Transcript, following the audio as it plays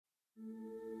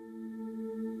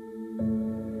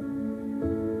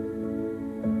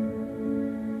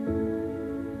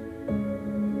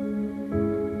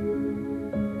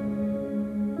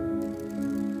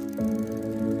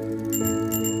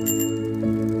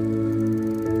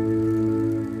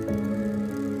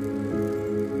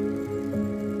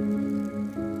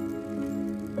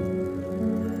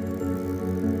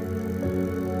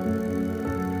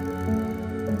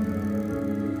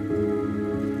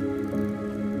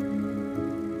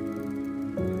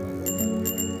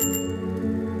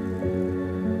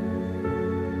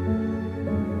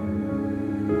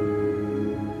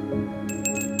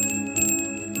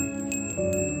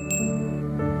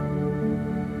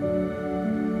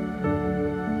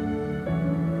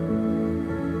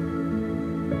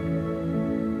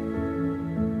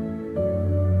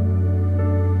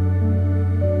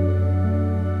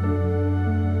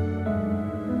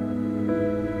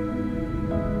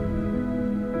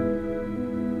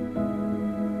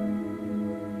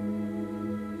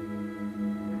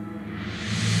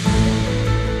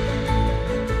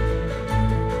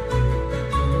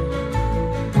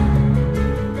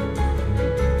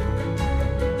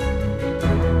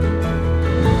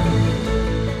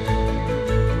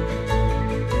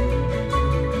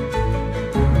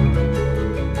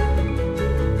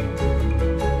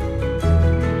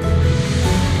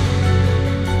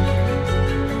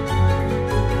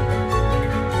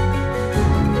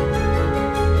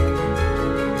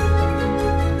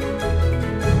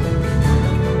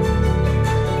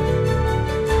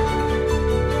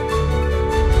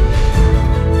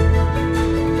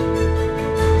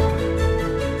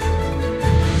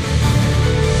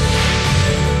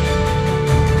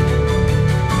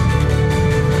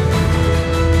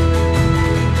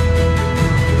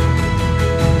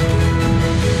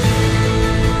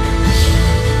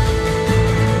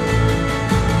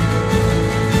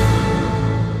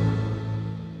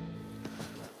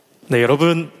네,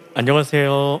 여러분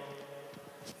안녕하세요.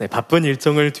 네, 바쁜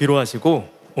일정을 뒤로 하시고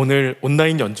오늘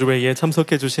온라인 연주회에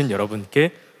참석해 주신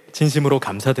여러분께 진심으로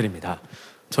감사드립니다.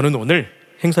 저는 오늘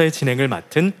행사의 진행을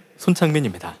맡은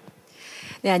손창민입니다.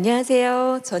 네,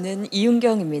 안녕하세요. 저는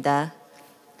이윤경입니다.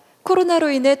 코로나로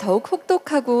인해 더욱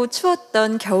혹독하고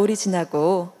추웠던 겨울이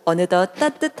지나고 어느덧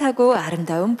따뜻하고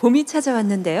아름다운 봄이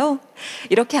찾아왔는데요.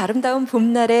 이렇게 아름다운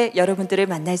봄날에 여러분들을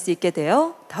만날 수 있게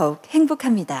되어 더욱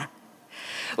행복합니다.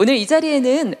 오늘 이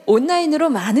자리에는 온라인으로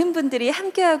많은 분들이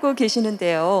함께하고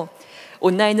계시는데요.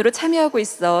 온라인으로 참여하고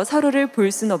있어 서로를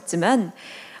볼 수는 없지만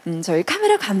저희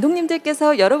카메라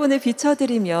감독님들께서 여러분을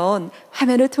비춰드리면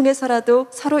화면을 통해서라도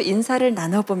서로 인사를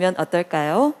나눠보면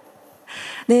어떨까요?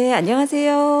 네,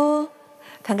 안녕하세요.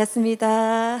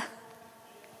 반갑습니다.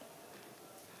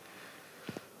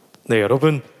 네,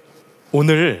 여러분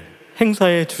오늘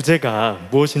행사의 주제가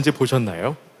무엇인지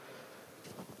보셨나요?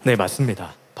 네,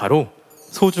 맞습니다. 바로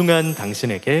소중한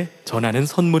당신에게 전하는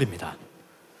선물입니다.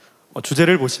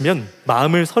 주제를 보시면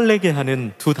마음을 설레게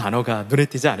하는 두 단어가 눈에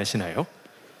띄지 않으시나요?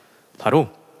 바로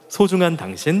소중한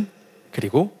당신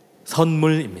그리고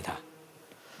선물입니다.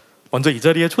 먼저 이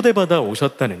자리에 초대받아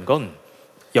오셨다는 건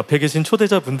옆에 계신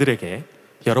초대자분들에게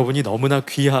여러분이 너무나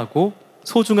귀하고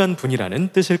소중한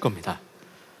분이라는 뜻일 겁니다.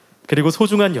 그리고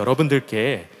소중한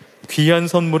여러분들께 귀한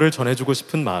선물을 전해주고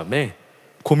싶은 마음에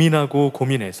고민하고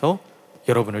고민해서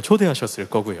여러분을 초대하셨을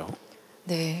거고요.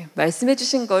 네, 말씀해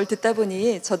주신 걸 듣다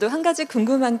보니 저도 한 가지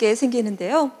궁금한 게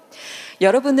생기는데요.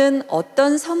 여러분은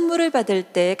어떤 선물을 받을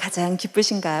때 가장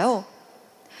기쁘신가요?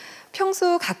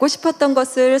 평소 갖고 싶었던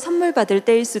것을 선물 받을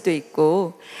때일 수도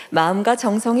있고 마음과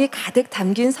정성이 가득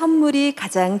담긴 선물이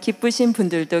가장 기쁘신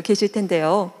분들도 계실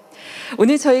텐데요.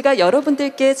 오늘 저희가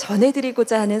여러분들께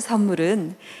전해드리고자 하는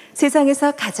선물은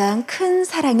세상에서 가장 큰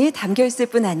사랑이 담겨 있을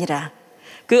뿐 아니라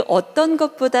그 어떤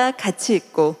것보다 가치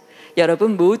있고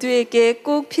여러분 모두에게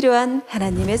꼭 필요한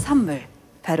하나님의 선물,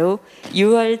 바로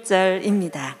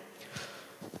유월절입니다.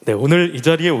 네, 오늘 이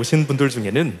자리에 오신 분들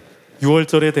중에는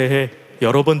유월절에 대해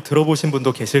여러 번 들어보신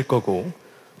분도 계실 거고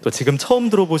또 지금 처음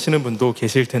들어보시는 분도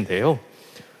계실 텐데요.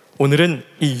 오늘은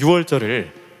이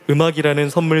유월절을 음악이라는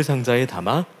선물 상자에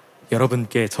담아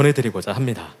여러분께 전해드리고자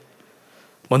합니다.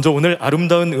 먼저 오늘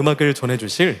아름다운 음악을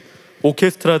전해주실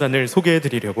오케스트라 단을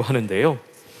소개해드리려고 하는데요.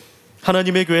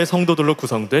 하나님의 교회 성도들로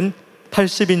구성된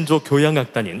 80인조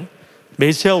교향악단인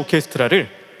메시아오케스트라를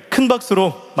큰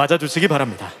박수로 맞아주시기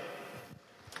바랍니다.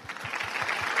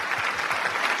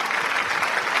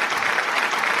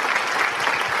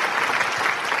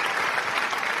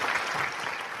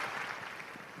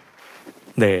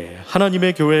 네,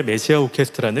 하나님의 교회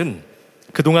메시아오케스트라는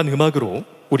그동안 음악으로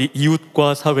우리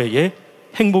이웃과 사회에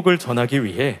행복을 전하기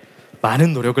위해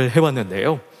많은 노력을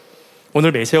해왔는데요.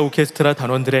 오늘 메시아오케스트라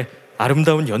단원들의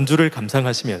아름다운 연주를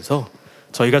감상하시면서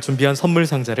저희가 준비한 선물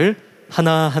상자를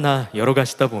하나하나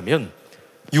열어가시다 보면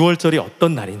유월절이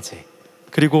어떤 날인지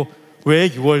그리고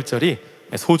왜 유월절이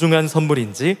소중한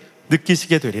선물인지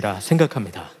느끼시게 되리라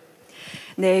생각합니다.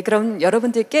 네, 그럼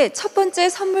여러분들께 첫 번째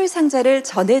선물 상자를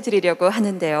전해드리려고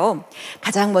하는데요.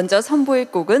 가장 먼저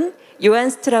선보일 곡은 요한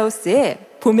스트라우스의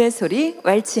봄의 소리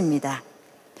왈츠입니다.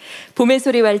 봄의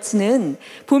소리 왈츠는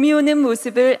봄이 오는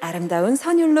모습을 아름다운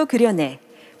선율로 그려내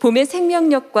봄의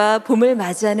생명력과 봄을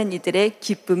맞이하는 이들의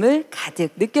기쁨을 가득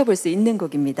느껴볼 수 있는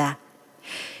곡입니다.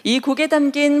 이 곡에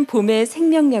담긴 봄의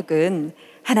생명력은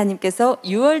하나님께서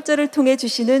유월절을 통해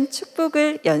주시는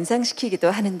축복을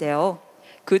연상시키기도 하는데요.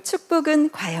 그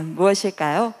축복은 과연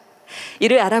무엇일까요?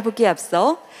 이를 알아보기에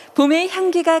앞서 봄의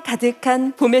향기가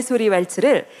가득한 봄의 소리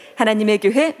왈츠를 하나님의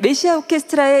교회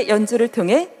메시아오케스트라의 연주를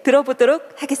통해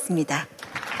들어보도록 하겠습니다.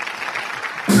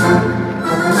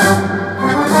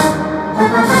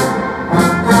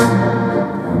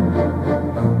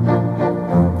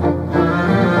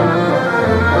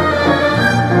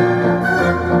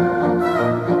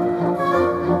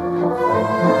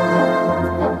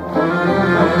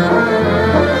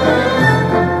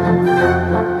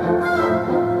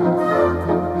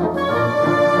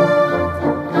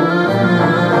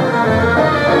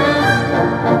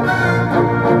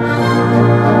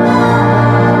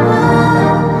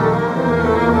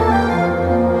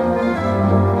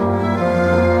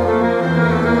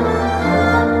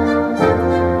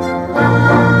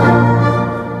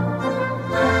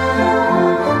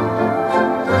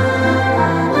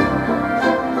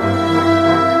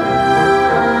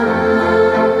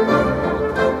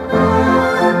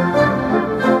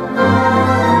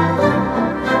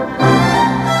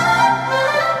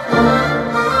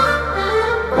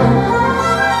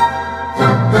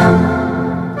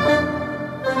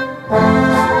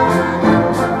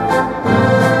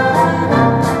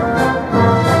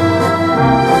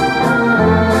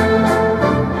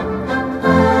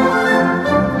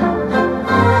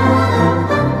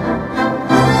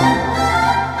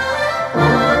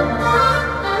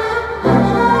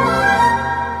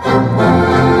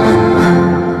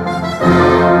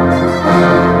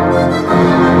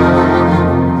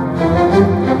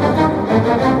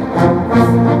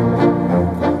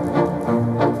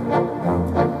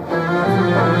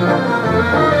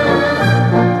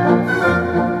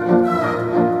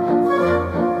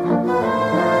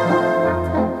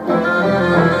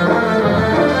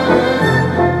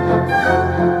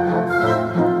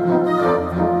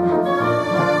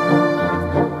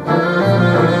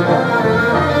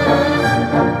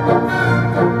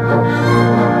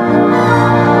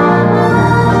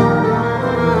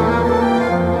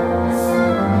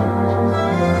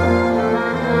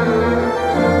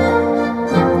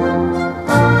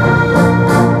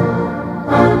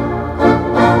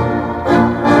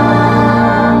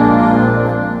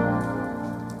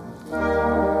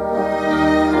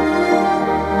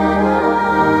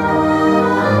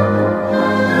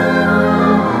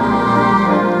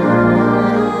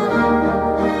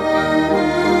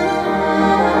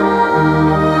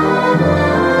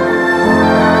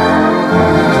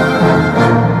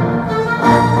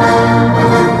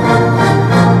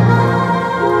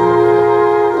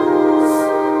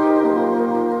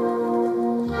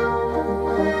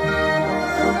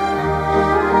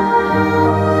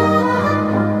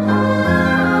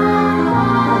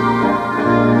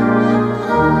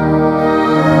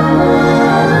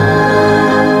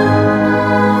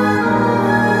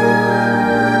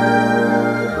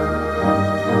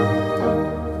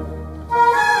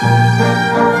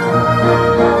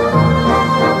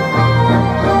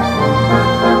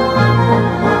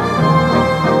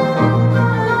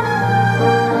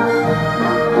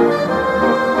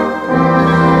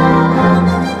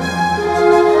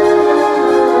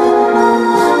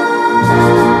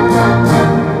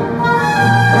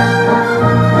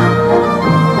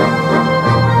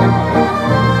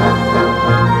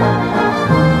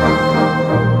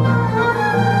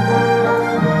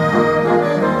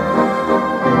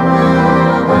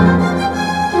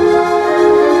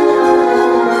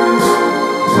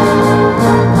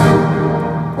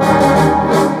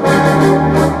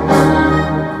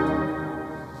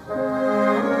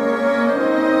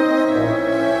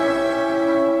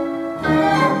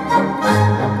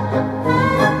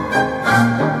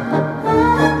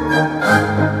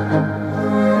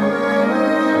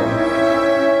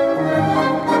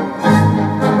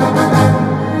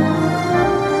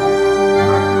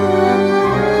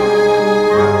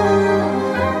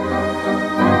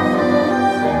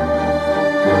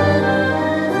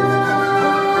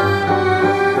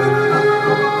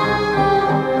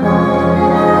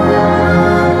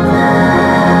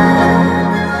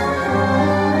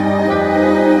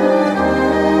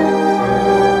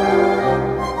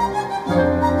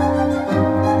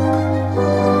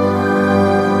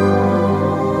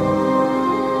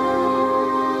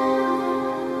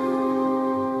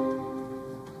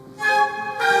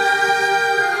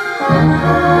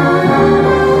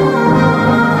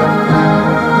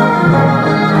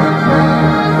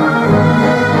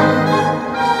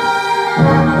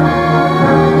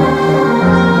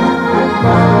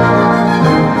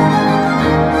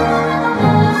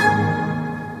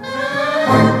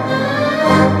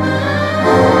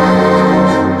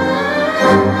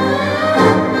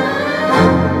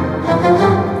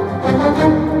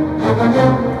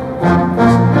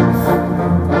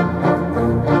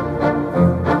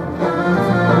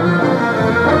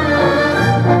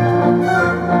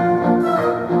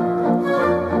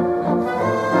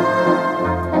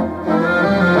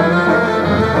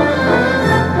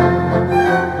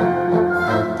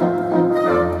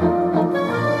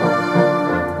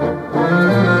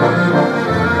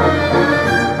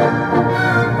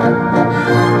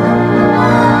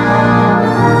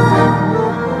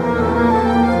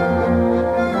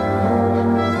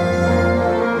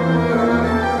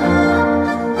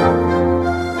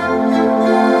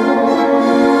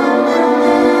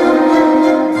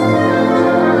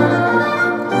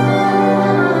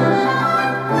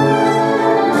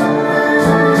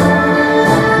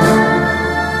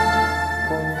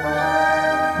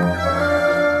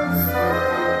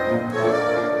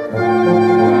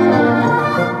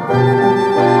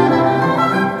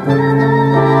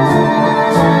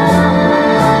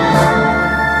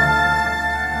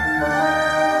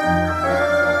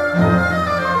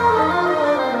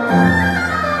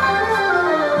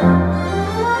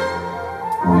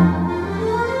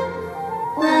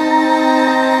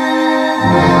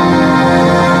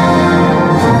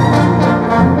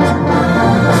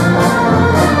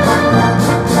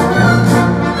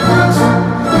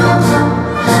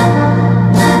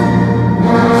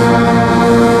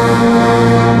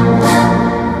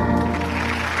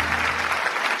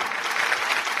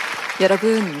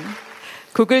 여러분,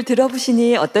 곡을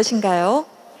들어보시니 어떠신가요?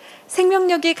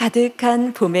 생명력이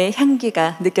가득한 봄의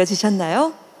향기가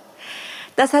느껴지셨나요?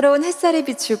 따사로운 햇살이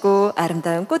비추고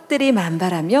아름다운 꽃들이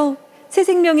만발하며 새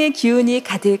생명의 기운이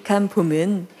가득한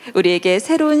봄은 우리에게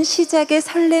새로운 시작의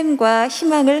설렘과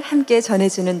희망을 함께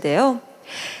전해주는데요.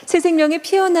 새 생명이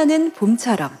피어나는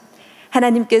봄처럼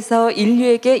하나님께서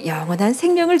인류에게 영원한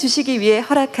생명을 주시기 위해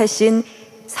허락하신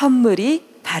선물이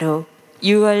바로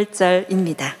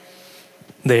유월절입니다.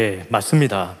 네,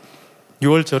 맞습니다.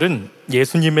 유월절은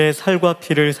예수님의 살과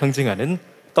피를 상징하는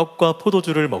떡과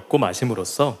포도주를 먹고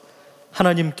마심으로써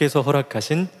하나님께서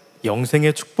허락하신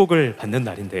영생의 축복을 받는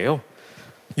날인데요.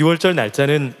 유월절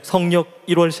날짜는 성력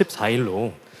 1월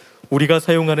 14일로 우리가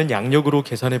사용하는 양력으로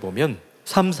계산해 보면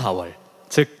 3, 4월,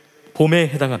 즉 봄에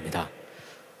해당합니다.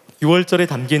 유월절에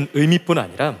담긴 의미뿐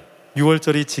아니라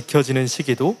유월절이 지켜지는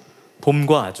시기도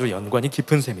봄과 아주 연관이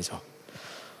깊은 셈이죠.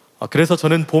 그래서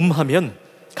저는 봄 하면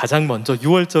가장 먼저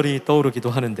유월절이 떠오르기도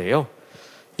하는데요.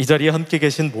 이 자리에 함께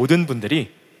계신 모든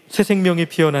분들이 새 생명이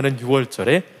피어나는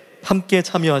유월절에 함께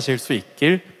참여하실 수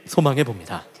있길 소망해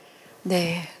봅니다.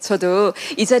 네, 저도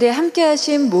이 자리에 함께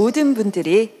하신 모든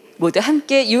분들이 모두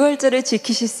함께 유월절을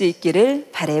지키실 수 있기를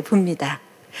바라 봅니다.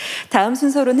 다음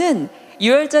순서로는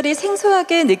유월절이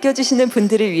생소하게 느껴지시는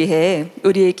분들을 위해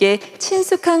우리에게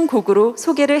친숙한 곡으로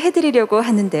소개를 해드리려고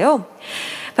하는데요.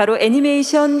 바로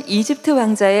애니메이션 이집트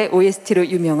왕자의 OST로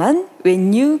유명한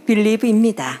When You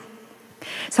Believe입니다.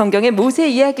 성경의 모세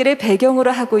이야기를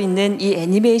배경으로 하고 있는 이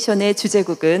애니메이션의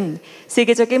주제곡은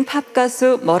세계적인 팝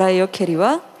가수 머라이어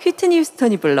캐리와 휘트니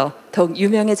휴스턴이 불러 더욱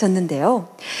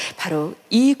유명해졌는데요. 바로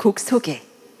이 곡 속에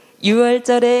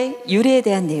유월절의 유래에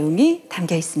대한 내용이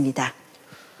담겨 있습니다.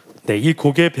 네, 이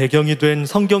곡의 배경이 된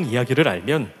성경 이야기를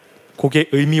알면 곡의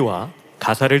의미와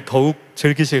가사를 더욱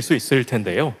즐기실 수 있을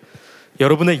텐데요.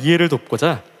 여러분의 이해를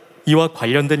돕고자 이와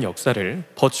관련된 역사를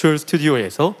버추얼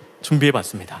스튜디오에서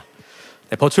준비해봤습니다.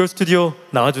 네, 버추얼 스튜디오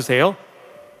나와주세요.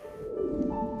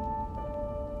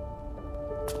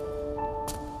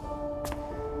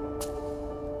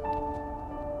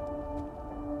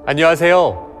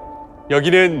 안녕하세요.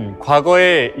 여기는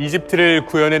과거의 이집트를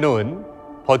구현해 놓은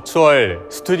버추얼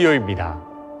스튜디오입니다.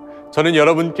 저는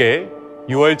여러분께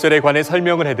유월절에 관해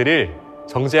설명을 해드릴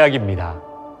정재학입니다.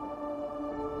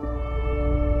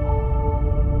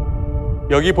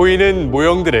 여기 보이는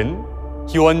모형들은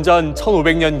기원전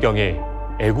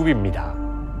 1500년경의 애굽입니다.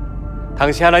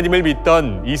 당시 하나님을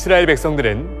믿던 이스라엘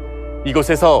백성들은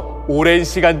이곳에서 오랜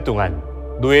시간 동안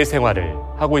노예 생활을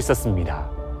하고 있었습니다.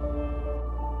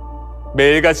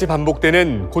 매일같이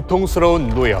반복되는 고통스러운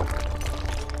노역,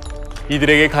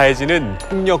 이들에게 가해지는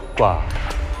폭력과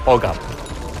억압,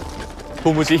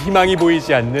 도무지 희망이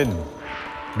보이지 않는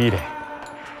미래.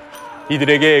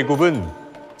 이들에게 애굽은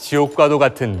지옥과도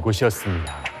같은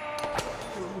곳이었습니다.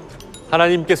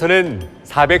 하나님께서는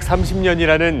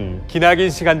 430년이라는 기나긴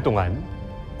시간 동안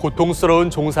고통스러운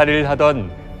종살이를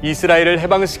하던 이스라엘을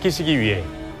해방시키시기 위해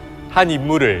한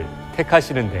인물을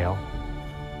택하시는데요.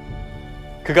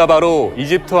 그가 바로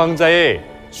이집트 왕자의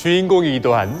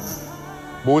주인공이기도 한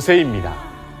모세입니다.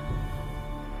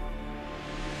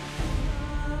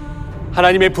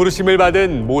 하나님의 부르심을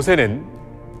받은 모세는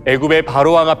애굽의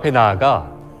바로 왕 앞에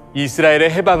나아가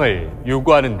이스라엘의 해방을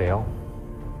요구하는데요.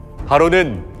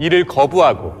 바로는 이를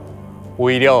거부하고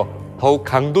오히려 더욱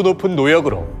강도 높은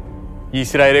노역으로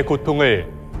이스라엘의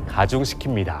고통을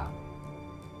가중시킵니다.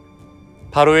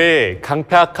 바로의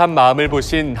강팍한 마음을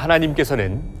보신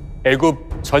하나님께서는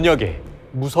애굽 전역에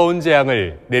무서운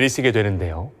재앙을 내리시게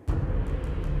되는데요.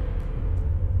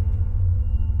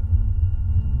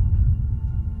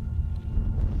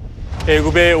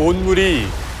 애굽의 온 물이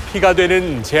피가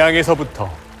되는 재앙에서부터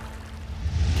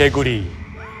개구리,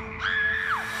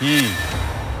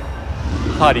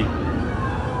 파리,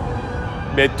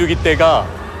 메뚜기 떼가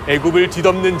애굽을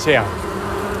뒤덮는 재앙,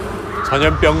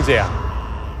 전염병 재앙,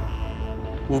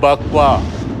 우박과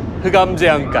흑암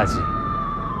재앙까지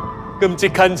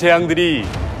끔찍한 재앙들이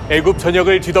애굽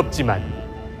전역을 뒤덮지만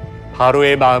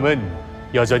바로의 마음은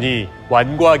여전히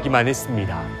완고하기만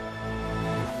했습니다.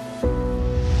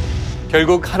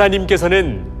 결국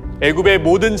하나님께서는 애굽의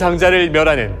모든 장자를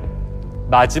멸하는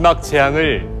마지막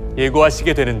재앙을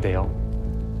예고하시게 되는데요.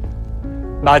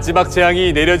 마지막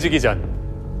재앙이 내려지기 전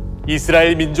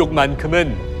이스라엘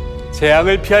민족만큼은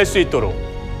재앙을 피할 수 있도록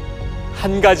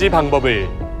한 가지 방법을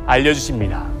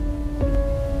알려주십니다.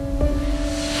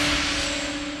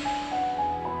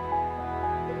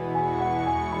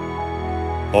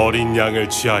 어린 양을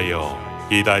취하여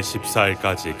이달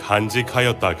 14일까지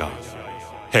간직하였다가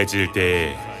해질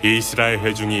때에 이스라엘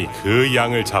회중이 그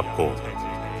양을 잡고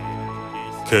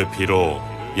그 피로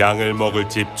양을 먹을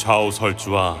집 좌우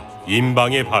설주와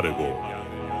임방에 바르고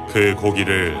그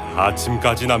고기를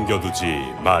아침까지 남겨두지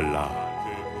말라.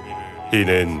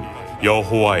 이는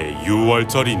여호와의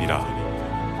유월절이니라.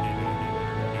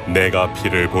 내가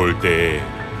피를 볼 때에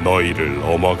너희를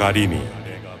넘어가리니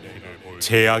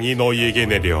재앙이 너희에게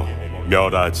내려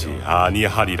멸하지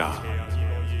아니하리라.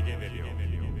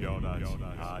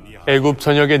 애굽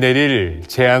전역에 내릴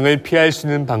재앙을 피할 수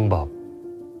있는 방법,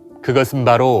 그것은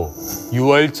바로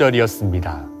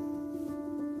유월절이었습니다.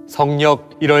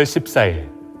 성력 1월 14일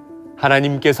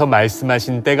하나님께서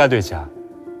말씀하신 때가 되자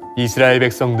이스라엘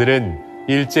백성들은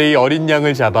일제히 어린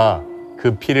양을 잡아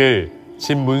그 피를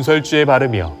집 문설주에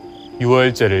바르며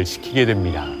유월절을 지키게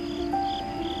됩니다.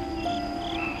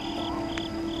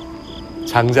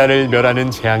 장자를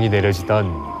멸하는 재앙이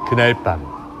내려지던 그날 밤,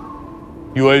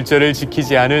 유월절을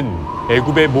지키지 않은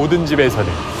애굽의 모든 집에서는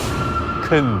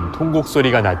큰 통곡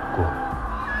소리가 났고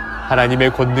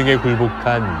하나님의 권능에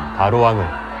굴복한 바로 왕은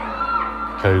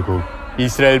결국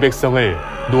이스라엘 백성을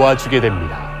놓아주게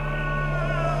됩니다.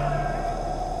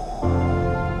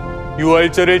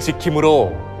 유월절을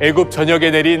지킴으로 애굽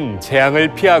전역에 내린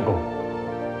재앙을 피하고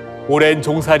오랜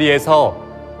종살이에서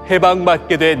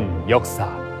해방받게 된 역사.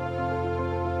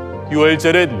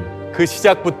 유월절은 그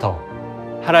시작부터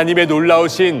하나님의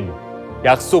놀라우신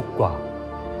약속과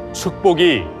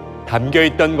축복이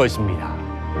담겨있던 것입니다.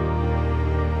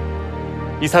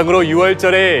 이상으로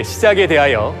유월절의 시작에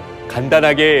대하여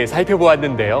간단하게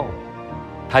살펴보았는데요.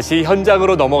 다시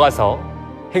현장으로 넘어가서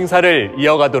행사를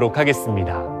이어가도록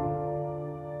하겠습니다.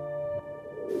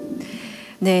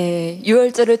 네,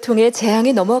 유월절을 통해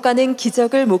재앙이 넘어가는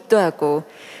기적을 목도하고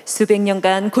수백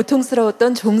년간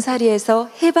고통스러웠던 종살이에서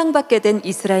해방받게 된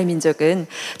이스라엘 민족은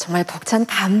정말 벅찬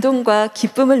감동과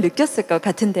기쁨을 느꼈을 것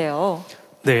같은데요.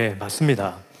 네,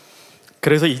 맞습니다.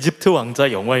 그래서 이집트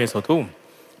왕자 영화에서도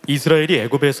이스라엘이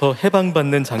애굽에서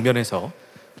해방받는 장면에서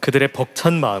그들의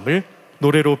벅찬 마음을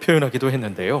노래로 표현하기도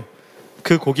했는데요.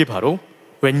 그 곡이 바로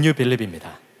When You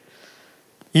Believe입니다.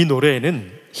 이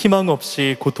노래에는 희망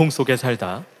없이 고통 속에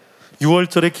살다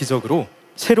유월절의 기적으로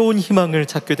새로운 희망을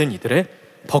찾게 된 이들의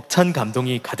벅찬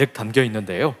감동이 가득 담겨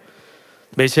있는데요.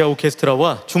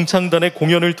 메시아오케스트라와 중창단의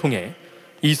공연을 통해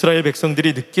이스라엘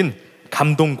백성들이 느낀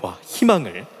감동과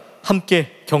희망을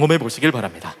함께 경험해 보시길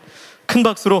바랍니다. 큰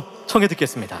박수로 청해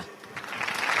듣겠습니다.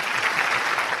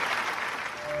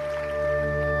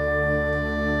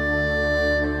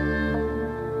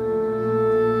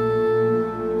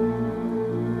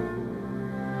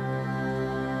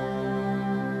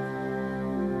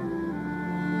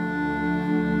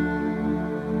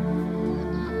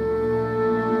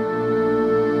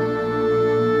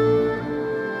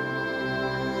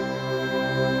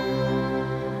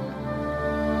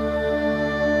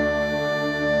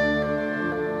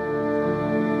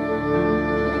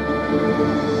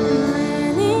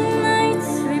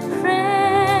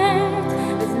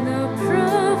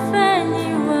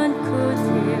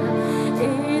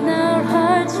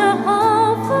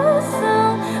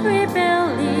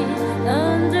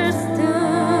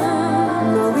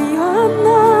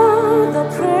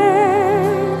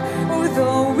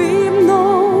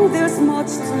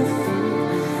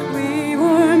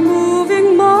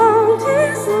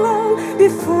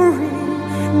 before we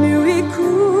knew we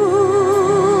could.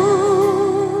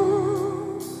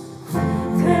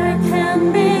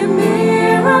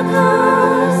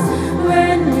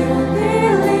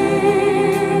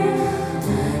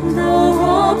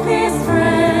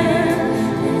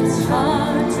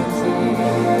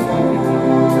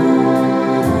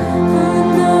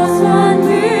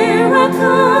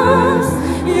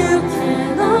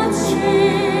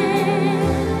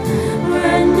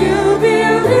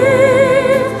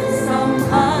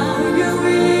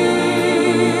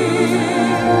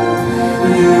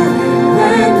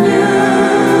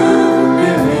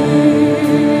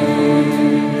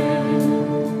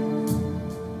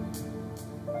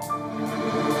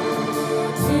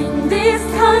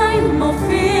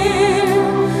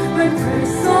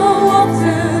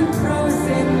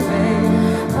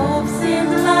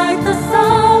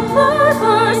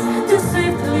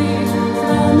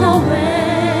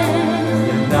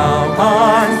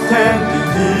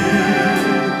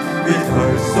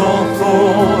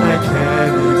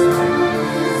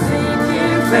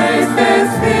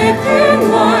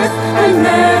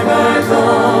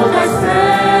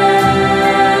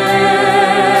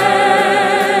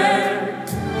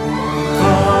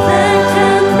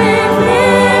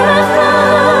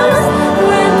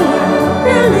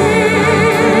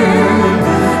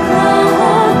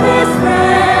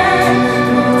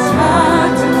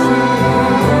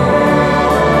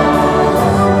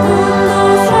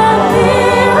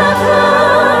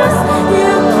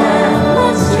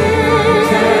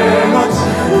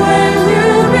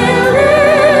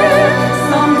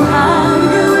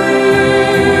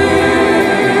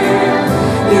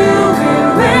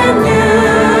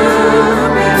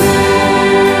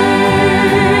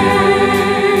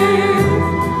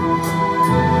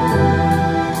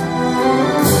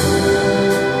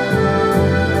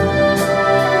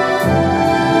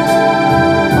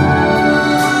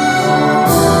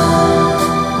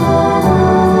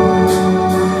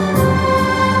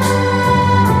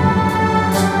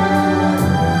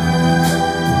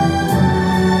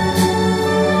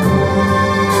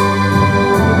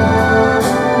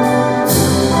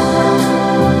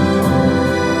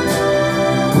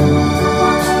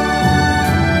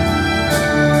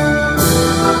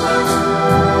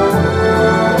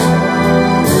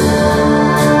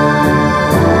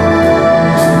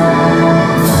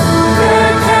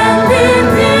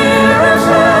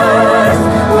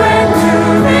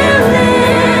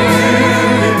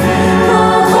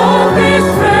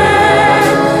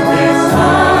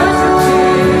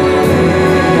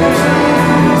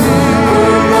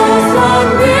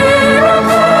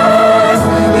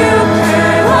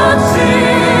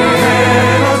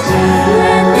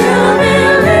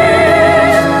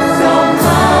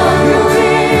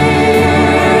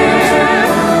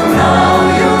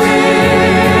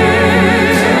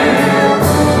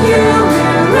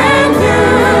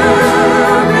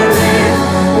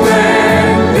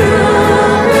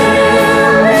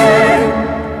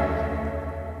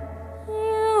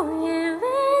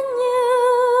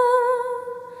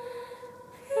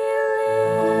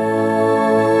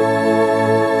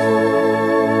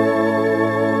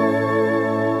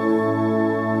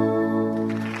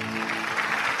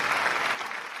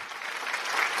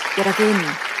 여러분,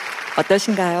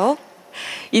 어떠신가요?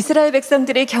 이스라엘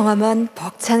백성들이 경험한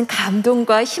벅찬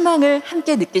감동과 희망을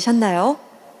함께 느끼셨나요?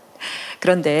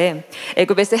 그런데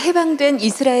애굽에서 해방된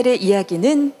이스라엘의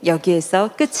이야기는 여기에서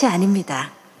끝이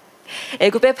아닙니다.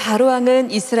 애굽의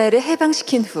바로왕은 이스라엘을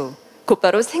해방시킨 후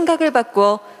곧바로 생각을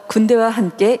바꾸어 군대와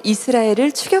함께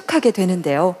이스라엘을 추격하게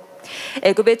되는데요.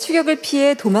 애굽의 추격을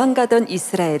피해 도망가던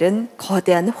이스라엘은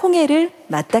거대한 홍해를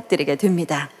맞닥뜨리게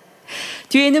됩니다.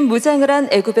 뒤에는 무장을 한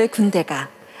애굽의 군대가,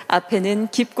 앞에는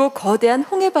깊고 거대한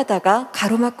홍해바다가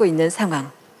가로막고 있는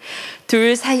상황.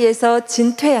 둘 사이에서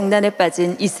진퇴양난에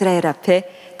빠진 이스라엘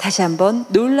앞에 다시 한번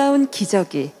놀라운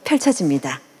기적이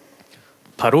펼쳐집니다.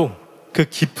 바로 그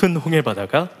깊은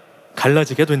홍해바다가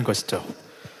갈라지게 된 것이죠.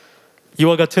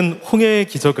 이와 같은 홍해의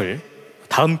기적을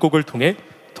다음 곡을 통해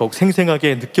더욱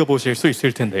생생하게 느껴보실 수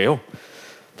있을 텐데요.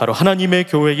 바로 하나님의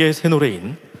교회의 새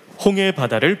노래인 홍해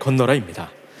바다를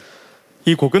건너라입니다.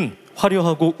 이 곡은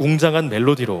화려하고 웅장한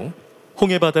멜로디로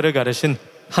홍해 바다를 가르신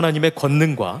하나님의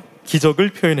권능과 기적을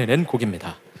표현해낸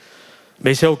곡입니다.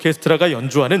 메시아오케스트라가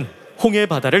연주하는 홍해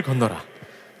바다를 건너라.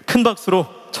 큰 박수로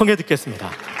청해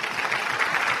듣겠습니다.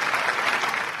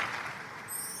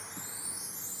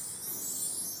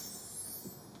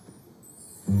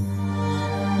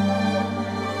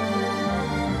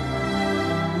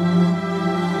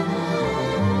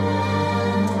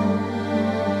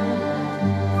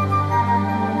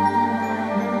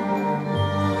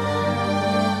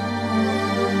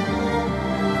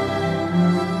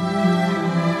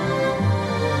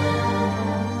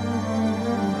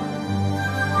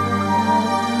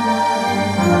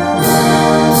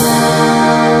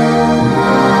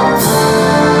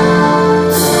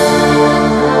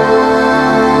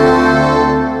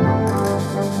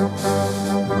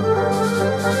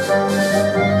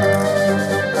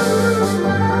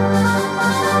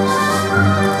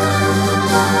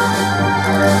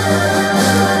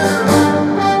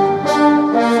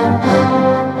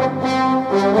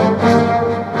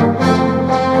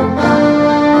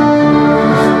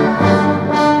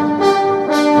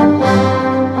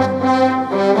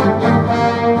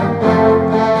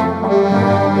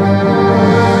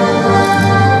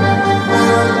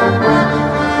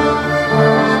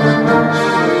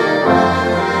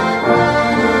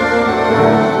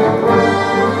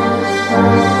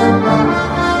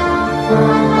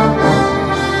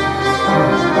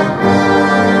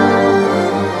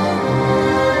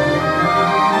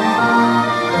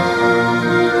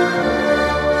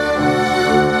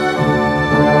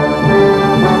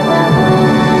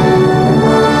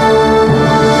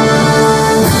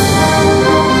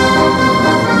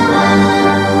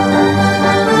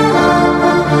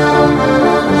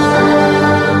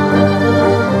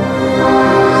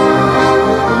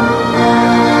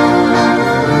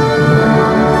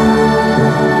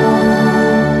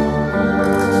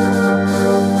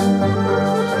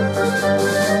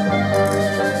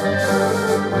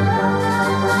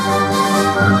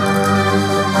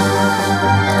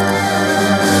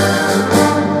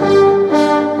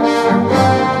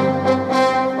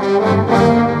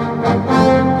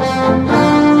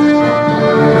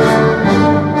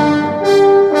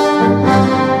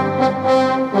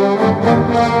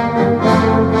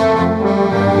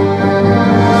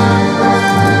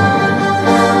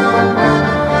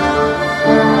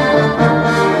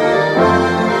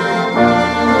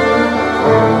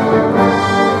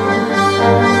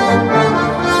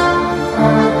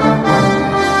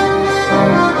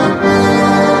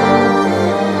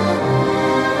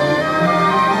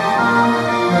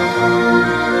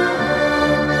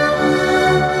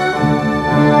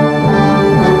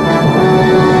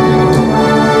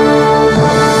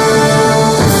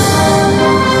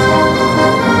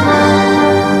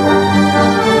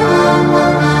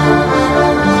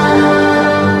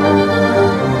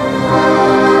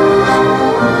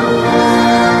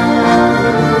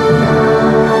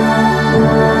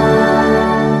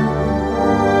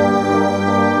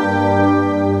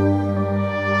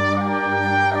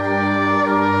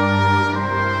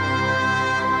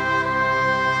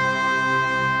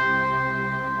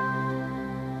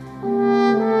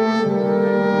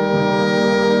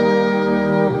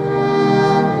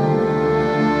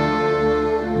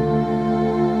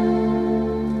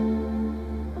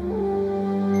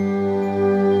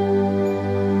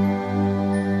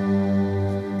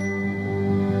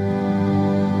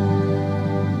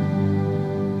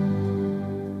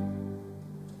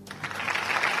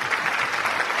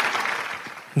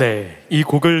 네, 이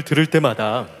곡을 들을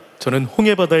때마다 저는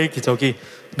홍해바다의 기적이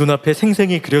눈앞에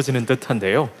생생히 그려지는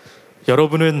듯한데요.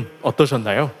 여러분은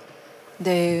어떠셨나요?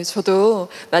 네, 저도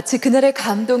마치 그날의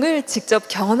감동을 직접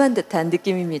경험한 듯한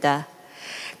느낌입니다.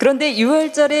 그런데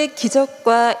유월절의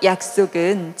기적과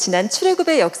약속은 지난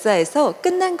출애굽의 역사에서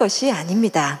끝난 것이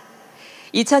아닙니다.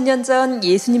 2000년 전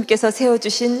예수님께서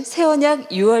세워주신 새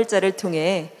언약 유월절을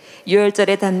통해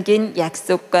유월절에 담긴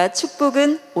약속과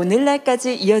축복은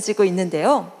오늘날까지 이어지고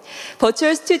있는데요.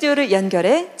 버추얼 스튜디오를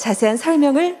연결해 자세한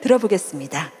설명을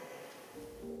들어보겠습니다.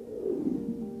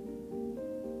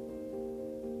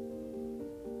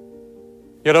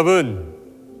 여러분,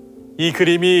 이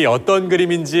그림이 어떤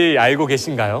그림인지 알고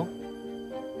계신가요?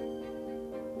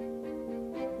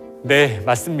 네,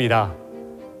 맞습니다.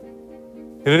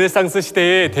 르네상스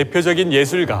시대의 대표적인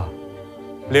예술가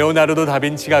레오나르도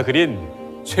다빈치가 그린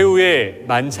최후의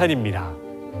만찬입니다.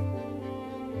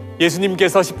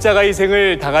 예수님께서 십자가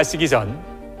희생을 당하시기 전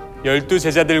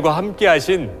 12제자들과 함께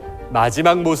하신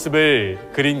마지막 모습을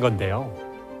그린 건데요.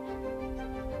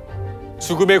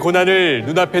 죽음의 고난을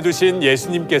눈앞에 두신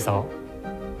예수님께서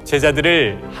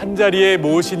제자들을 한자리에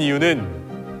모으신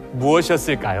이유는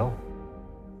무엇이었을까요?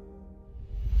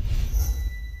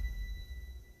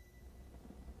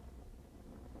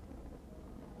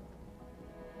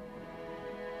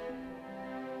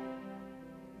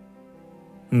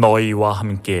 너희와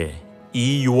함께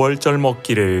이 유월절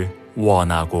먹기를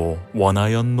원하고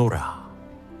원하였노라.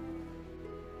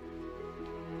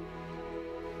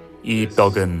 이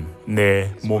떡은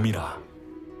내 몸이라.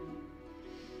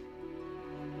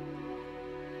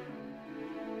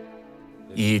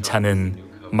 이 잔은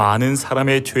많은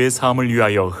사람의 죄 사함을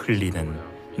위하여 흘리는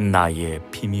나의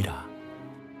피니라.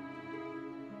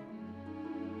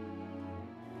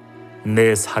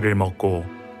 내 살을 먹고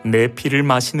내 피를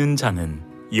마시는 자는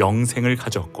영생을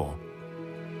가졌고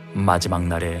마지막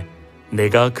날에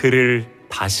내가 그를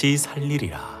다시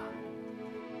살리리라.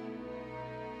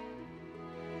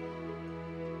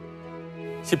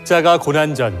 십자가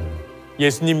고난 전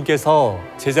예수님께서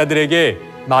제자들에게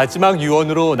마지막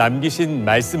유언으로 남기신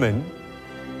말씀은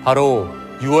바로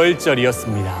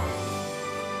유월절이었습니다.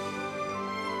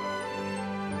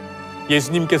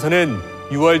 예수님께서는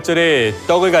유월절에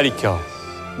떡을 가리켜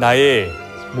나의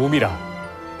몸이라,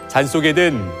 잔 속에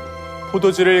든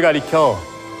포도주를 가리켜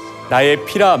나의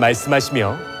피라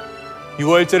말씀하시며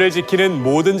유월절을 지키는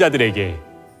모든 자들에게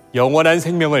영원한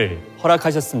생명을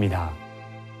허락하셨습니다.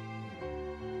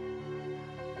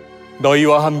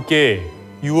 너희와 함께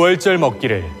유월절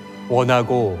먹기를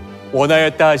원하고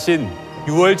원하였다 하신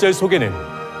유월절 속에는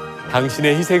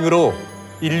당신의 희생으로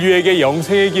인류에게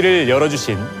영생의 길을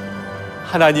열어주신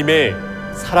하나님의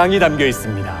사랑이 담겨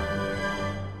있습니다.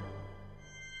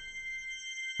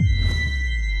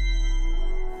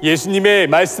 예수님의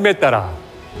말씀에 따라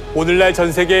오늘날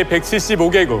전 세계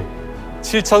 175개국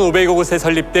 7,500여 곳에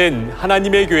설립된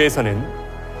하나님의 교회에서는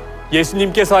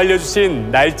예수님께서 알려주신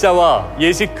날짜와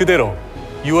예식 그대로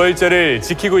유월절을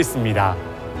지키고 있습니다.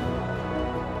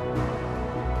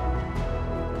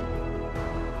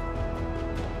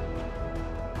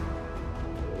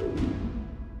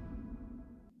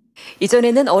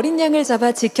 이전에는 어린 양을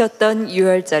잡아 지켰던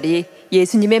유월절이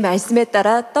예수님의 말씀에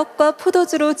따라 떡과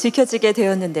포도주로 지켜지게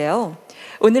되었는데요.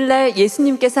 오늘날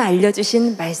예수님께서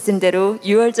알려주신 말씀대로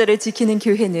유월절을 지키는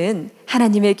교회는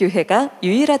하나님의 교회가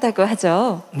유일하다고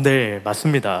하죠. 네,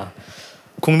 맞습니다.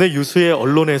 국내 유수의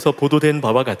언론에서 보도된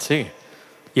바와 같이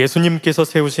예수님께서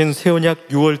세우신 새 언약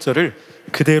유월절을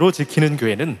그대로 지키는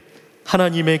교회는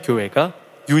하나님의 교회가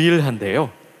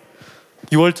유일한데요.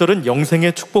 유월절은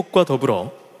영생의 축복과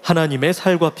더불어 하나님의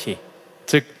살과 피,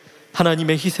 즉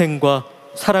하나님의 희생과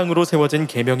사랑으로 세워진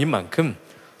계명인 만큼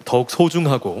더욱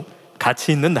소중하고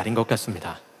가치 있는 날인 것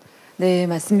같습니다. 네,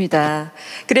 맞습니다.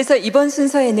 그래서 이번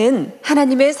순서에는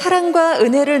하나님의 사랑과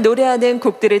은혜를 노래하는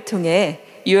곡들을 통해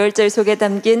유월절 속에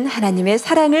담긴 하나님의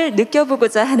사랑을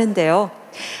느껴보고자 하는데요.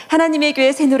 하나님의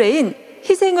교회 새 노래인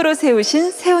희생으로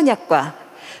세우신 새 언약과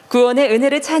구원의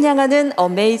은혜를 찬양하는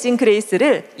어메이징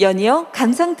그레이스를 연이어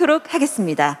감상토록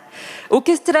하겠습니다.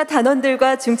 오케스트라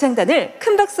단원들과 중창단을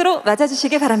큰 박수로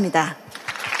맞아주시기 바랍니다.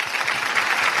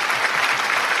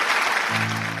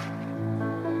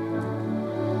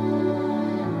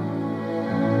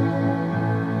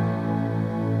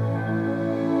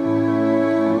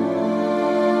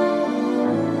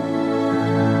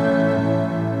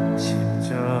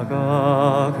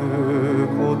 십자가 그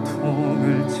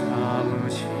고통을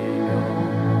참으시며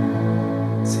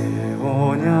새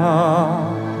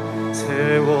언약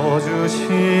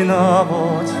세워주신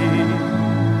아버지,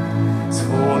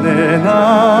 손에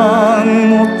난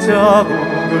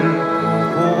못자국을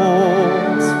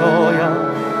보고서야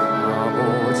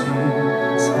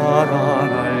사랑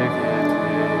알게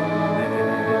되네.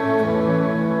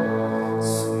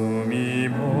 숨이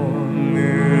멎는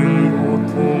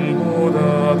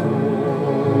고통보다도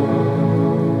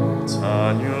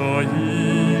자녀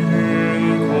잃은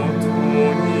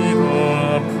고통이 더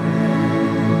아픈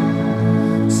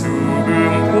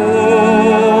죽음보다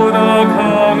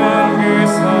강한 그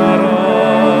사랑을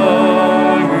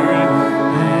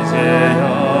이제야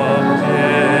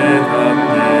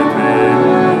깨닫게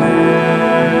되었네.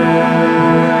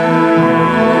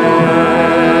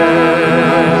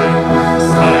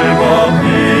 살과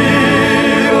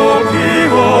피로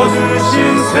비워주신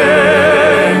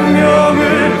생명을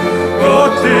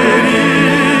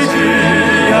꺼뜨리지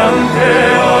않게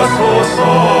하소서.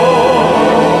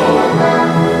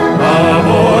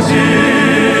 아버지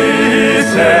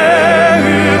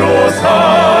희생으로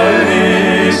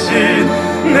살리신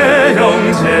내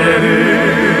형제를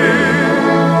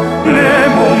내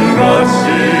몸같이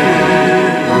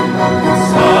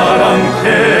사랑케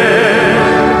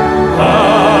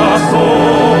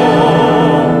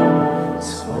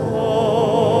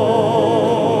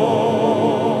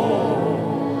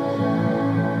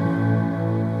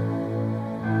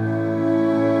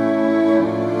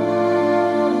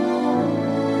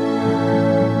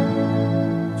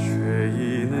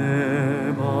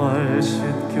죄인의 발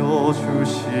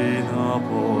씻겨주신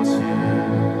아버지,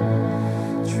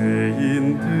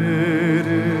 죄인들을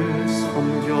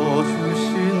섬겨주신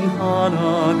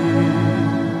하나님,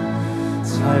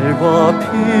 살과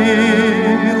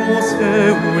피로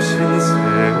세우신 새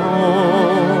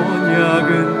언약은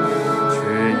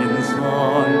죄인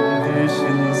살리신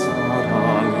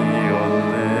사랑이었네.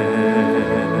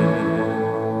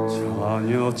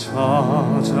 자녀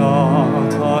찾아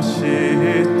다시 이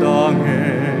땅에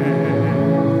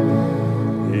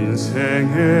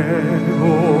인생의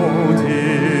옷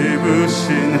입으신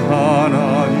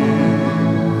하나님,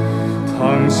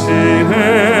 당신의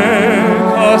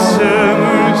가슴을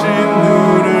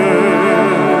짓누르는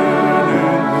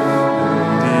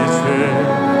우리 죄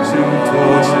증토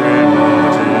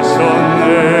짊어지셨네.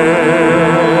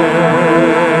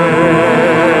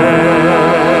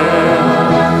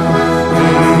 그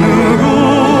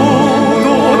누구도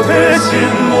대신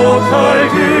못할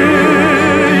그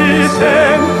희생,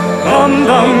 감당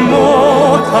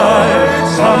못할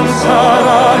참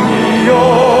사랑이요.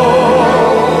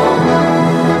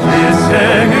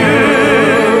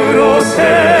 희생으로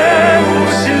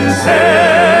세우신 새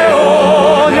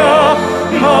언약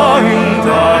마음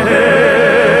다해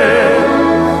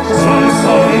정성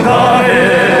다해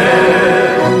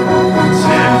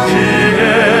지키게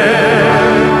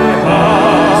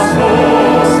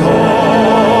하소서.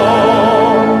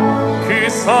 그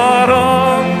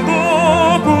사랑도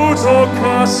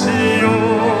부족하시오.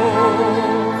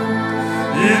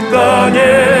 이 땅에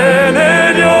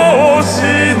내려오신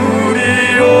우리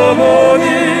어머니,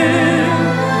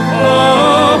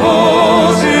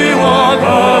 아버지와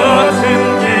같은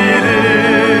길을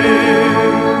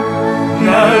날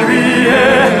위해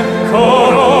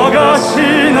걸어가시나이까.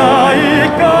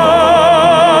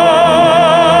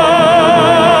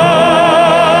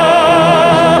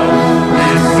 이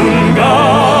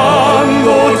순간도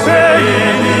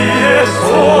죄인이의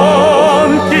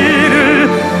손길을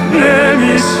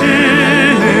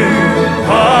내미시는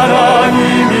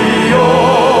하나님이여.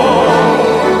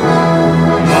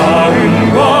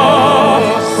 마음과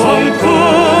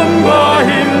성품과 힘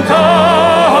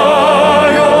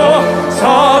다하여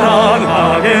사랑하겠나이다.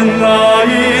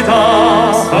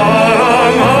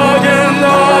 사랑하겠나이다.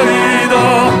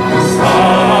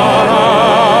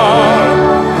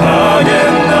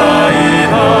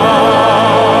 사랑하겠나이다.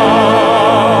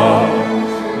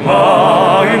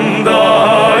 마음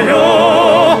다하여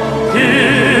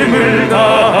힘을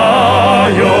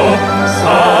다하여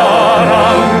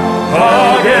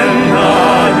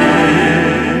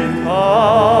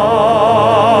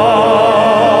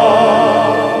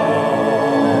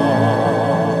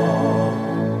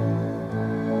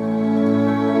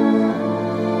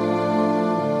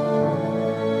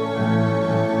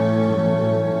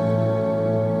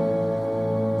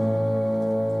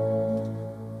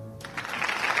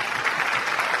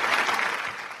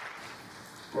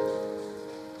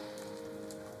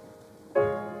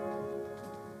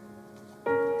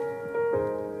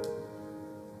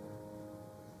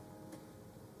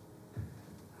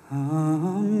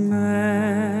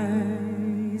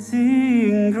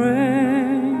Amazing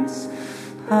grace,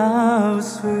 how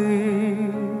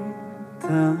sweet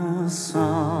the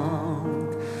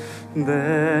sound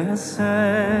that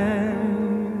saved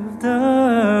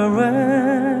a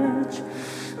wretch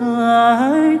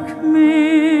like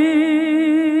me.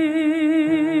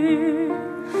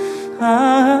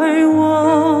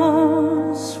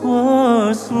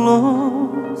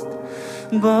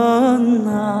 but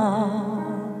now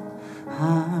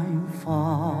I'm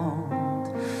found.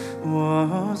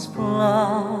 Was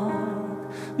blind,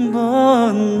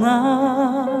 but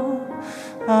now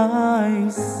I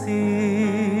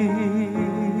see.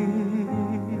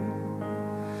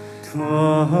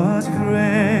 'Twas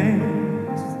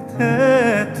grace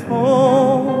that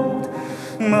taught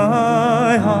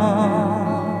my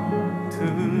heart to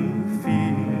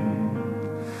feel,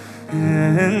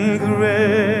 and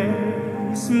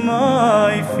grace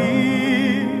my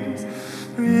fears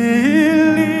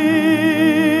relieved.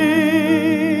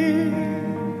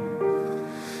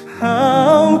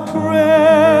 How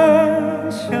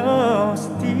precious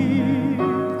dear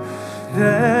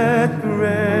that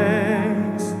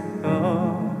grace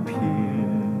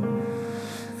appeared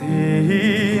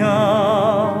the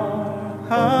hour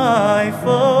I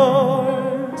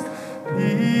first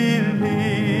believed.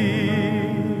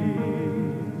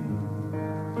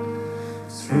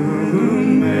 Through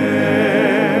many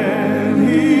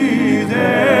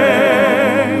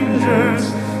dangers,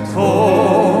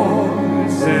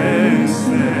 toils and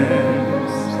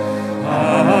snares, I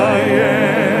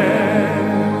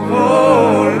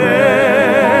ever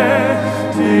let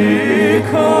it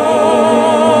come.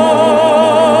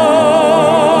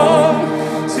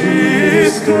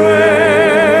 'Tis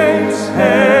grace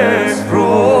has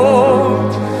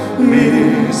brought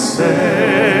me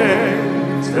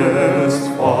safe thus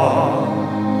far,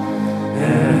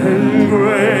 and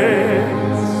grace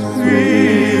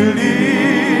will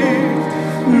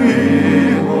lift me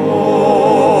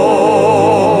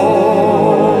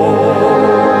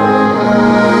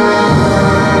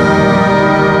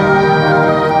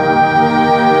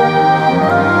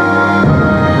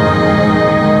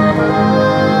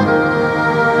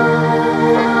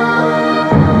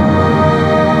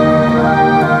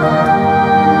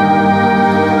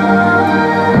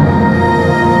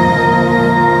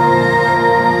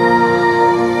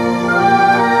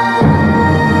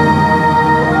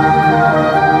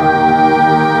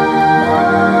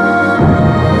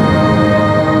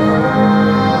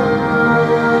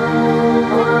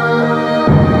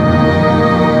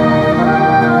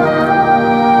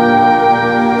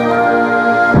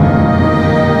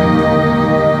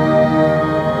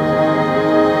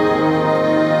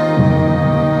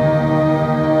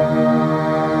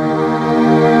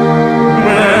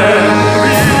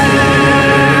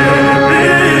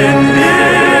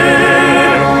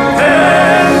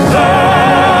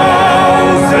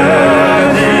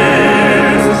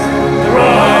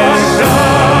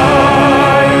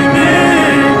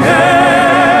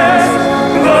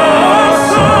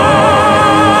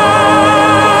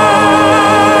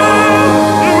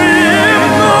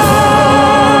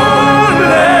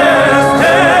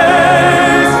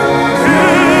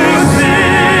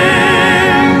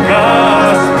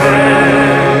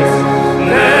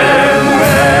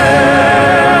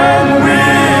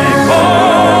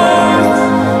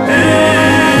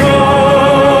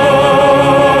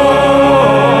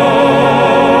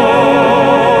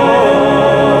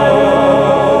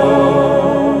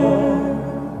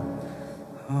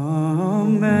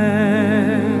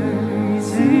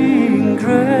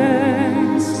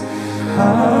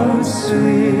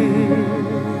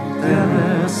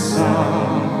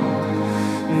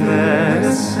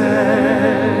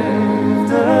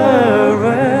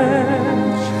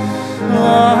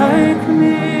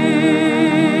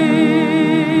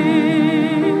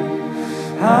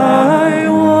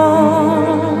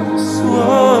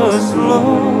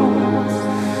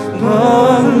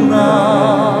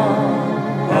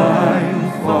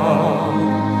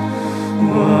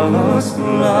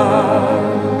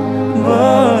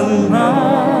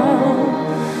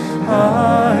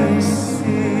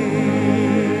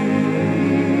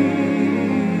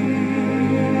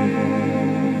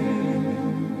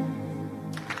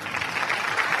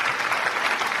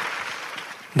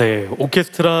네,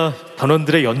 오케스트라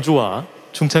단원들의 연주와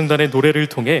중창단의 노래를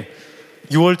통해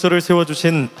유월절을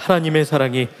세워주신 하나님의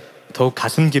사랑이 더욱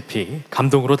가슴 깊이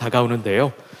감동으로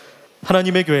다가오는데요.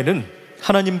 하나님의 교회는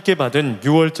하나님께 받은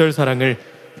유월절 사랑을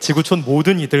지구촌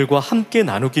모든 이들과 함께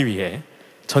나누기 위해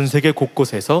전 세계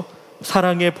곳곳에서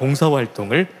사랑의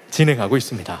봉사활동을 진행하고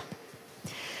있습니다.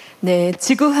 네,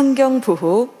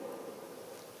 지구환경보호,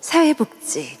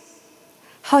 사회복지,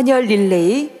 헌혈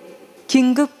릴레이,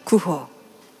 긴급구호,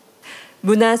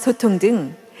 문화소통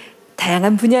등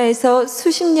다양한 분야에서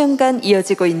수십 년간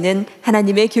이어지고 있는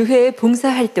하나님의 교회의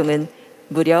봉사활동은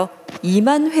무려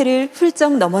 2만 회를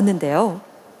훌쩍 넘었는데요.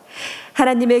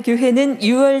 하나님의 교회는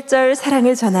유월절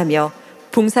사랑을 전하며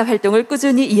봉사활동을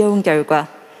꾸준히 이어온 결과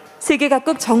세계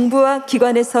각국 정부와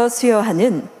기관에서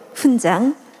수여하는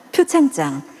훈장,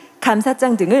 표창장,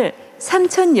 감사장 등을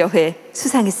 3,000여 회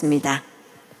수상했습니다.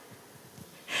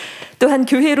 또한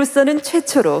교회로서는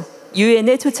최초로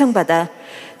유엔에 초청받아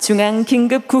중앙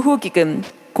긴급 구호기금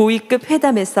고위급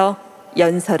회담에서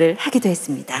연설을 하기도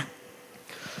했습니다.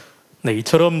 네,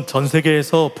 이처럼 전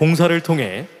세계에서 봉사를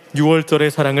통해 유월절의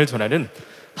사랑을 전하는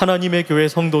하나님의 교회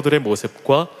성도들의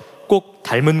모습과 꼭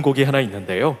닮은 곡이 하나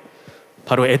있는데요.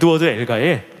 바로 에드워드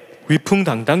엘가의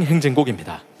위풍당당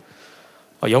행진곡입니다.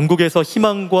 영국에서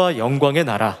희망과 영광의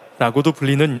나라라고도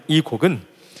불리는 이 곡은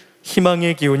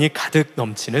희망의 기운이 가득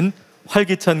넘치는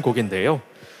활기찬 곡인데요.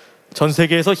 전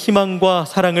세계에서 희망과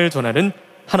사랑을 전하는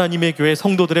하나님의 교회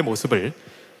성도들의 모습을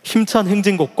힘찬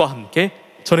행진곡과 함께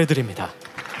전해드립니다.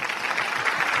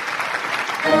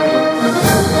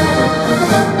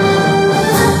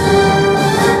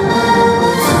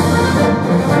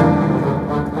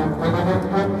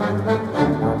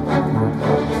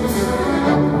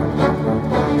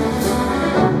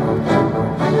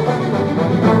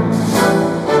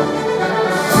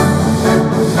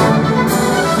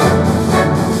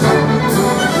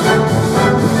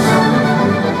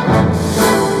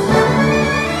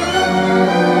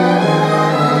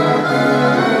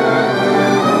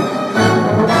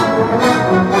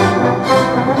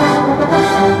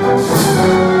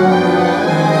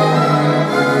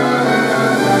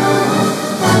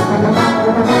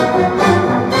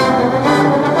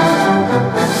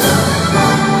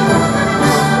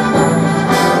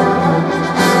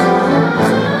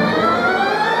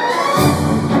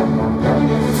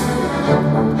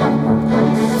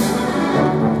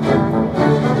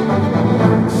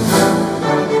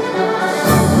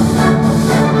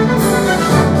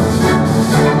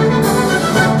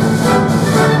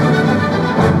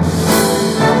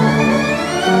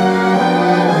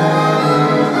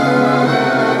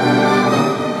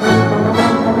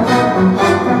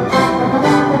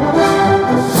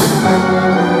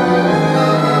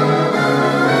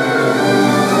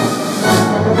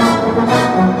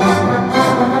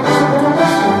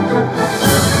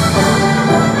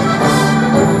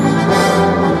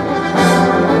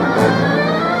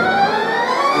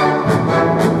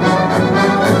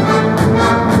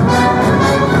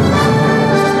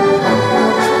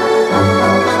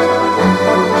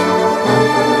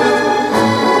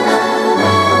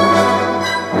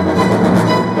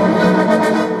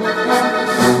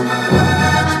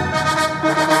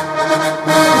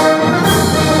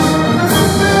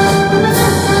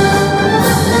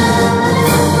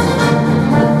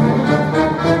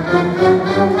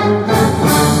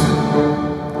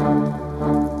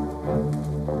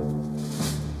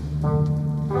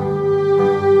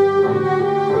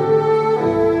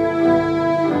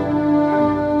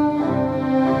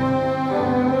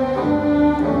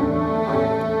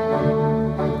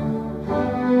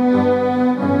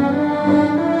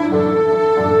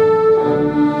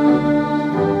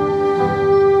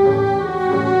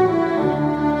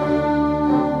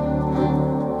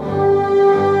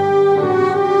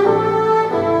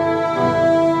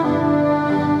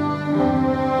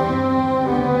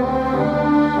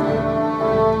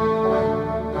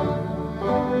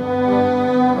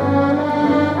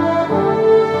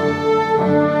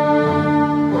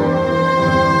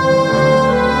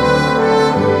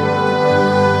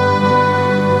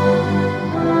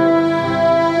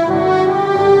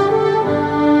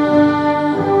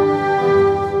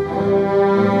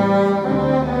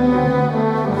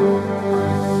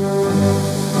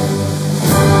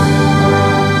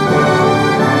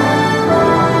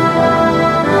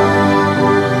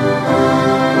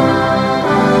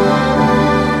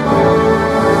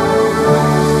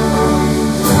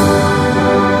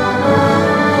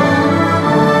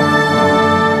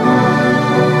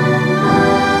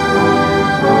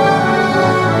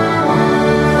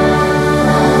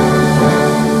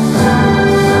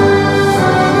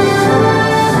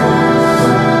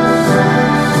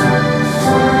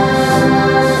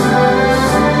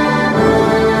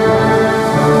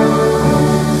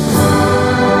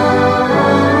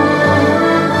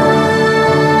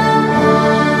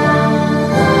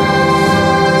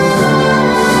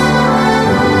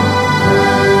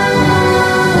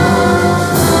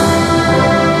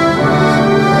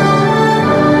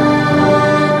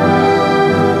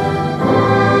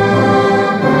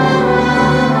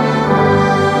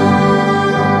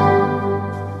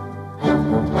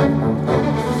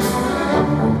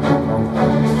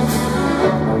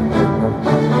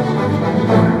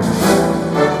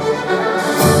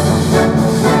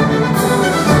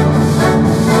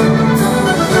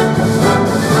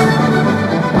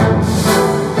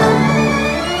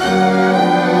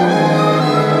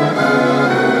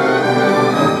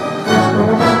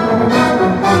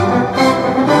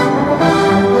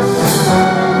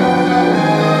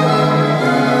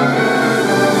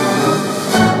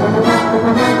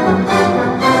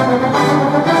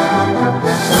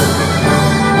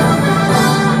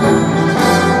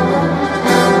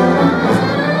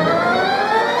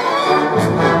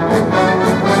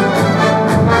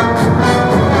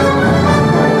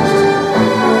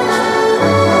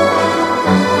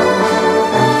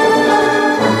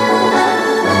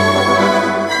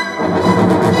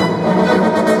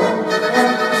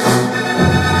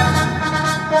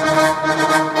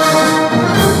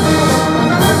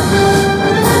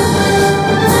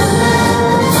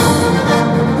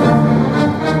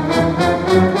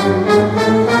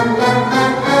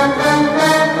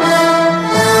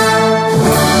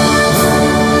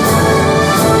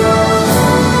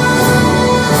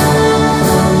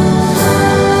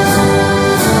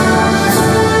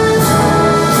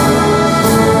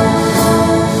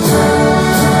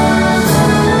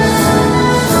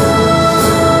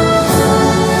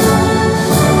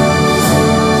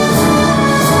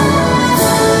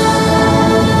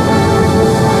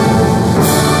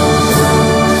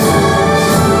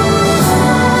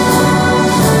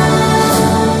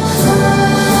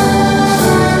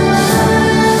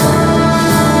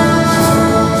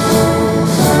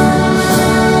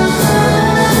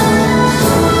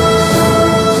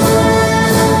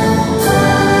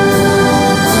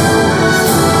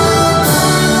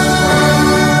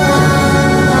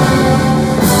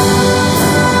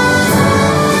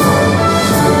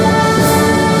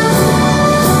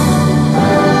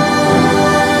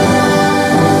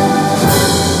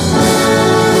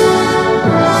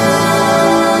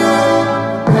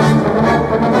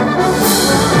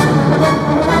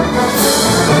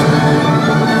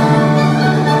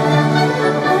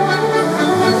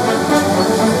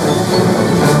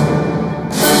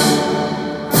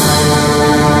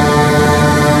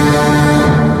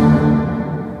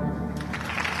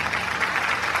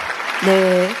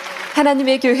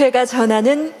 하나님의 교회가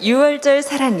전하는 유월절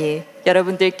사랑이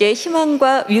여러분들께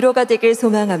희망과 위로가 되길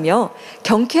소망하며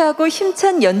경쾌하고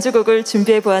힘찬 연주곡을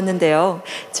준비해 보았는데요.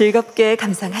 즐겁게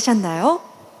감상하셨나요?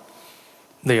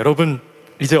 네, 여러분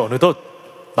이제 어느덧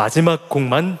마지막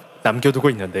곡만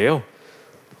남겨두고 있는데요.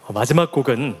 마지막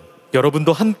곡은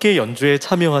여러분도 함께 연주에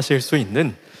참여하실 수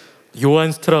있는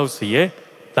요한 스트라우스의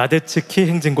라데츠키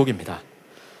행진곡입니다.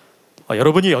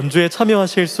 여러분이 연주에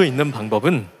참여하실 수 있는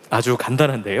방법은 아주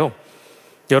간단한데요.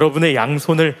 여러분의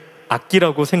양손을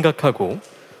악기라고 생각하고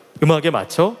음악에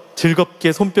맞춰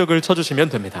즐겁게 손뼉을 쳐주시면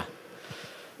됩니다.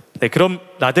 네, 그럼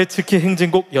라데츠키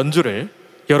행진곡 연주를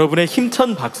여러분의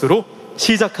힘찬 박수로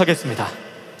시작하겠습니다.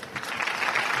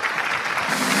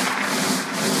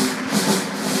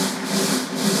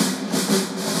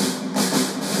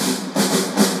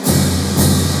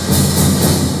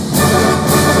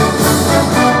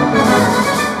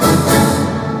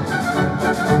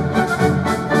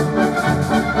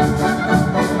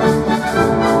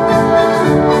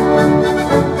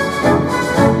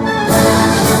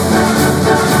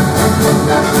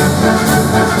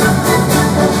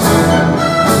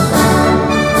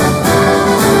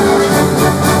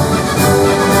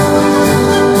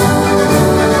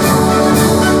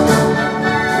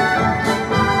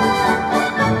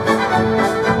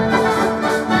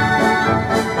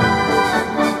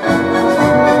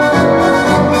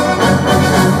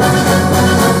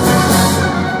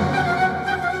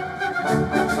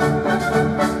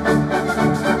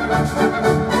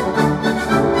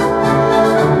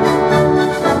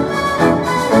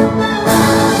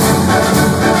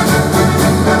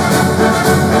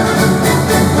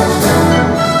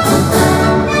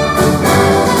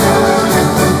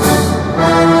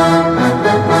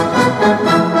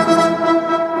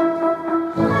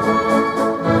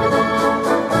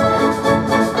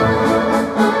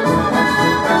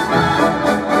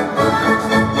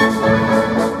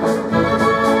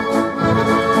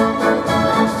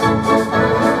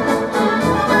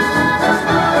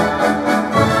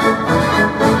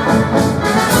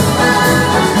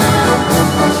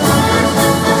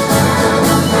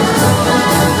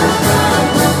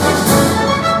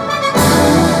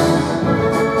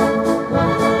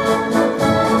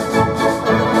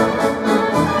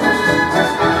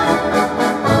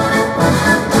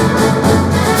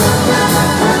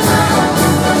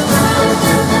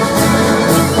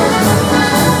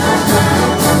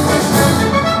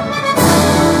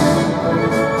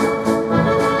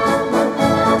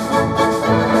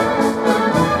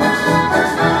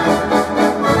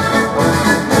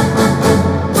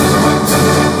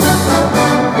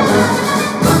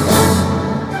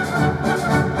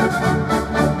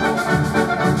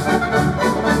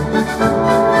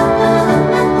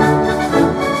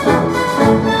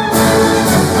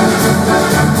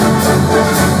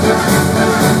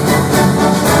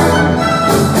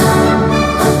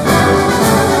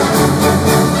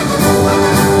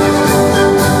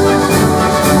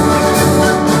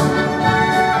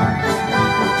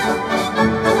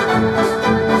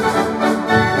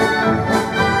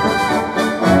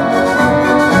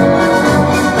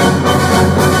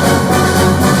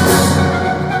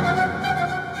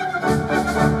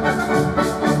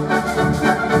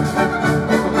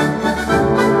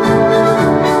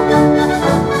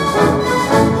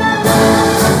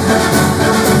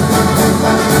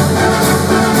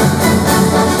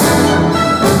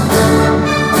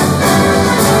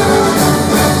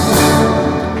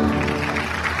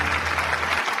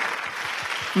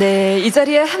 네, 이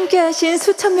자리에 함께하신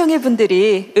수천 명의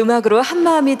분들이 음악으로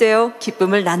한마음이 되어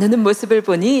기쁨을 나누는 모습을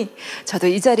보니 저도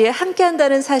이 자리에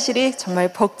함께한다는 사실이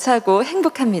정말 벅차고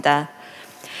행복합니다.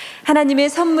 하나님의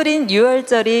선물인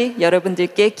유월절이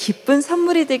여러분들께 기쁜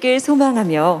선물이 되길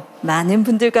소망하며 많은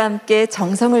분들과 함께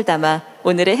정성을 담아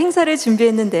오늘의 행사를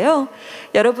준비했는데요.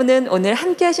 여러분은 오늘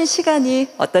함께하신 시간이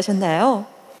어떠셨나요?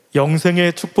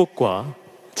 영생의 축복과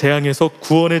재앙에서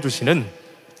구원해 주시는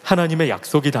하나님의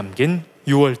약속이 담긴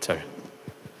유월절.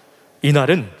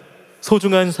 이날은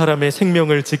소중한 사람의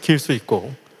생명을 지킬 수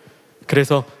있고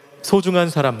그래서 소중한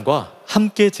사람과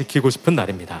함께 지키고 싶은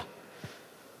날입니다.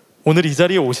 오늘 이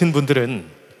자리에 오신 분들은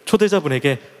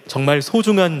초대자분에게 정말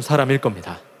소중한 사람일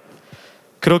겁니다.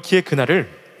 그렇기에 그날을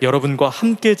여러분과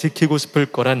함께 지키고 싶을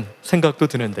거란 생각도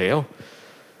드는데요.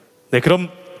 네, 그럼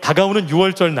다가오는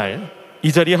유월절 날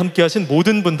이 자리에 함께 하신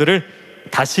모든 분들을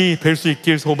다시 뵐 수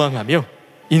있길 소망하며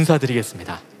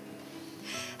인사드리겠습니다.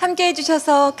 함께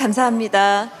해주셔서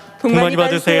감사합니다. 복 많이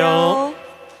받으세요.